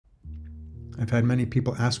I've had many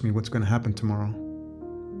people ask me what's going to happen tomorrow.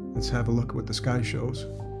 Let's have a look at what the sky shows.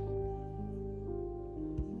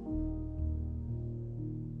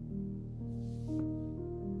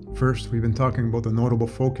 First, we've been talking about the notable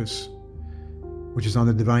focus, which is on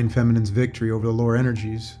the Divine Feminine's victory over the lower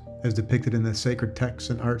energies, as depicted in the sacred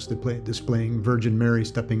texts and arts displaying Virgin Mary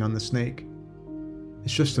stepping on the snake.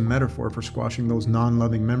 It's just a metaphor for squashing those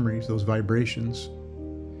non-loving memories, those vibrations.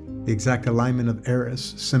 The exact alignment of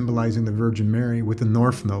Eris, symbolizing the Virgin Mary, with the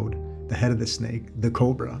North Node, the head of the snake, the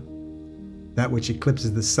cobra. That which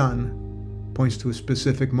eclipses the sun, points to a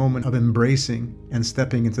specific moment of embracing and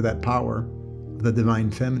stepping into that power of the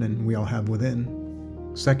Divine Feminine we all have within.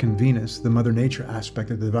 Second, Venus, the Mother Nature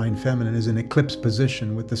aspect of the Divine Feminine, is in eclipse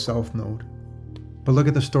position with the South Node. But look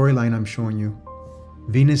at the storyline I'm showing you.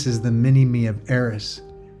 Venus is the mini-me of Eris,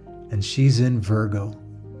 and she's in Virgo.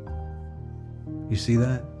 You see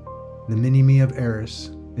that? The mini-me of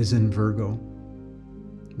Eris is in Virgo.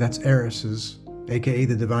 That's Eris's, aka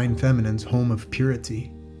the Divine Feminine's, home of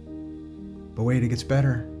purity. But wait, it gets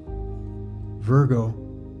better. Virgo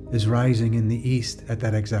is rising in the east at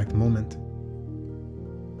that exact moment.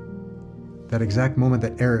 That exact moment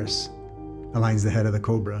that Eris aligns the head of the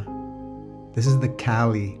cobra. This is the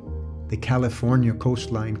Cali, the California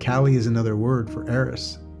coastline. Cali is another word for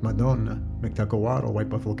Eris, Madonna, Mictacowaro, White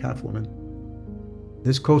Buffalo Calf Woman.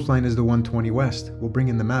 This coastline is the 120 West. We'll bring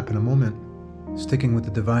in the map in a moment. Sticking with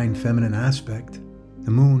the Divine Feminine aspect,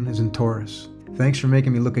 the moon is in Taurus. Thanks for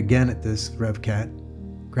making me look again at this, RevCat.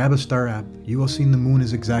 Grab a star app. You will see the moon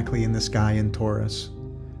is exactly in the sky in Taurus,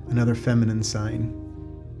 another feminine sign.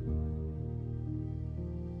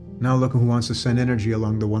 Now look at who wants to send energy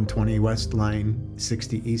along the 120 West line,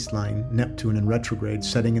 60 East line, Neptune in retrograde,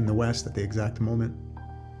 setting in the West at the exact moment.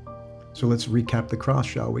 So let's recap the cross,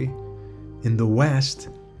 shall we? In the West,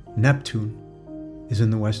 Neptune is in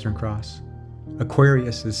the Western Cross.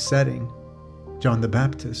 Aquarius is setting, John the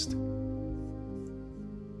Baptist.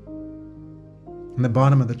 In the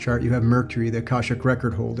bottom of the chart, you have Mercury, the Akashic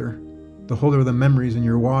record holder, the holder of the memories in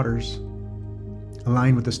your waters,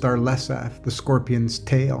 aligned with the star Lesaf, the scorpion's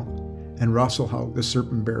tail, and Rosselhaug, the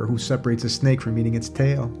serpent bearer who separates a snake from eating its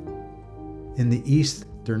tail. In the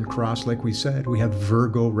Eastern Cross, like we said, we have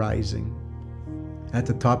Virgo rising. At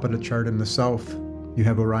the top of the chart in the south, you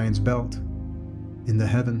have Orion's belt. In the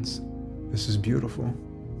heavens, this is beautiful.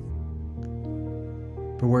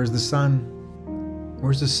 But where's the sun?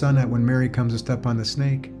 Where's the sun at when Mary comes to step on the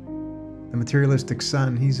snake? The materialistic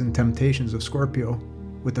sun, he's in temptations of Scorpio,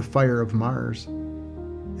 with the fire of Mars,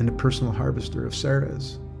 and the personal harvester of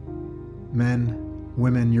Ceres. Men,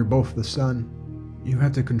 women, you're both the sun. You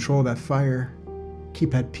have to control that fire.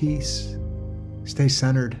 Keep at peace. Stay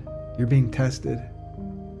centered. You're being tested.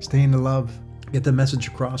 Stay in the love. Get the message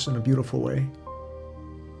across in a beautiful way.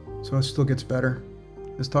 So it still gets better.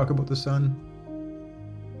 Let's talk about the sun.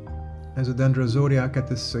 As a Dendra zodiac at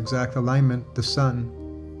this exact alignment, the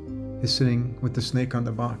sun is sitting with the snake on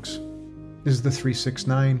the box. This is the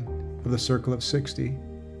 369 of the circle of 60.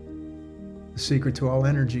 The secret to all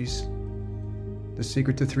energies. The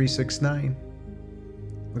secret to 369.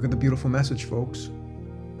 Look at the beautiful message, folks.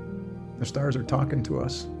 The stars are talking to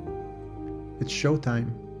us. It's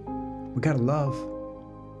showtime. We gotta love.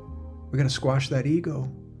 We gotta squash that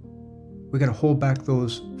ego. We gotta hold back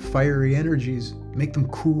those fiery energies. Make them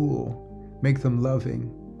cool. Make them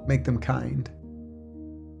loving. Make them kind.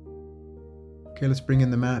 Okay, let's bring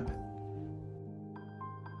in the map.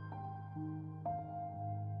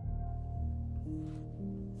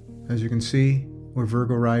 As you can see, we're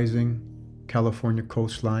Virgo rising, California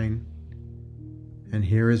coastline, and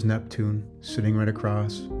here is Neptune sitting right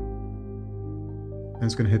across. And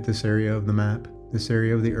it's going to hit this area of the map, this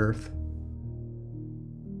area of the Earth.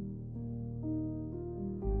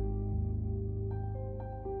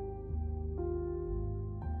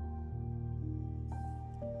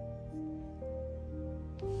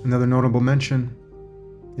 Another notable mention,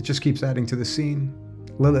 it just keeps adding to the scene,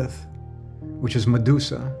 Lilith, which is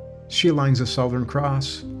Medusa. She aligns the Southern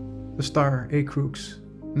Cross, the star Acrux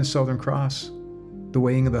in the Southern Cross. The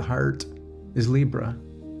weighing of the heart is Libra.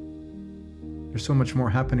 There's so much more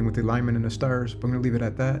happening with the alignment in the stars, but I'm going to leave it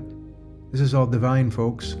at that. This is all divine,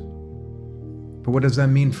 folks. But what does that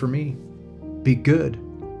mean for me? Be good,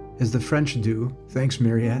 as the French do. Thanks,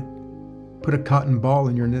 Mariette. Put a cotton ball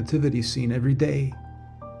in your nativity scene every day.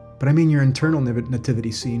 But I mean your internal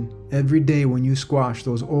nativity scene. Every day when you squash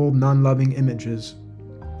those old non-loving images,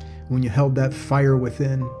 when you held that fire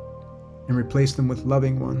within and replaced them with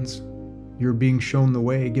loving ones, you're being shown the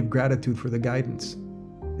way. Give gratitude for the guidance.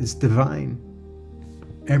 It's divine.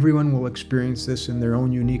 Everyone will experience this in their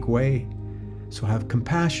own unique way. So have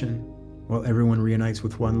compassion while everyone reunites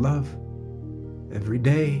with one love. Every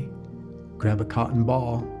day, grab a cotton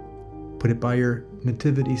ball, put it by your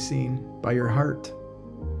nativity scene, by your heart.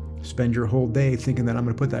 Spend your whole day thinking that I'm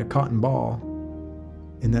going to put that cotton ball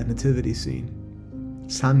in that nativity scene.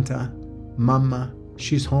 Santa, Mama,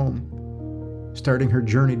 she's home, starting her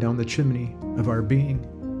journey down the chimney of our being.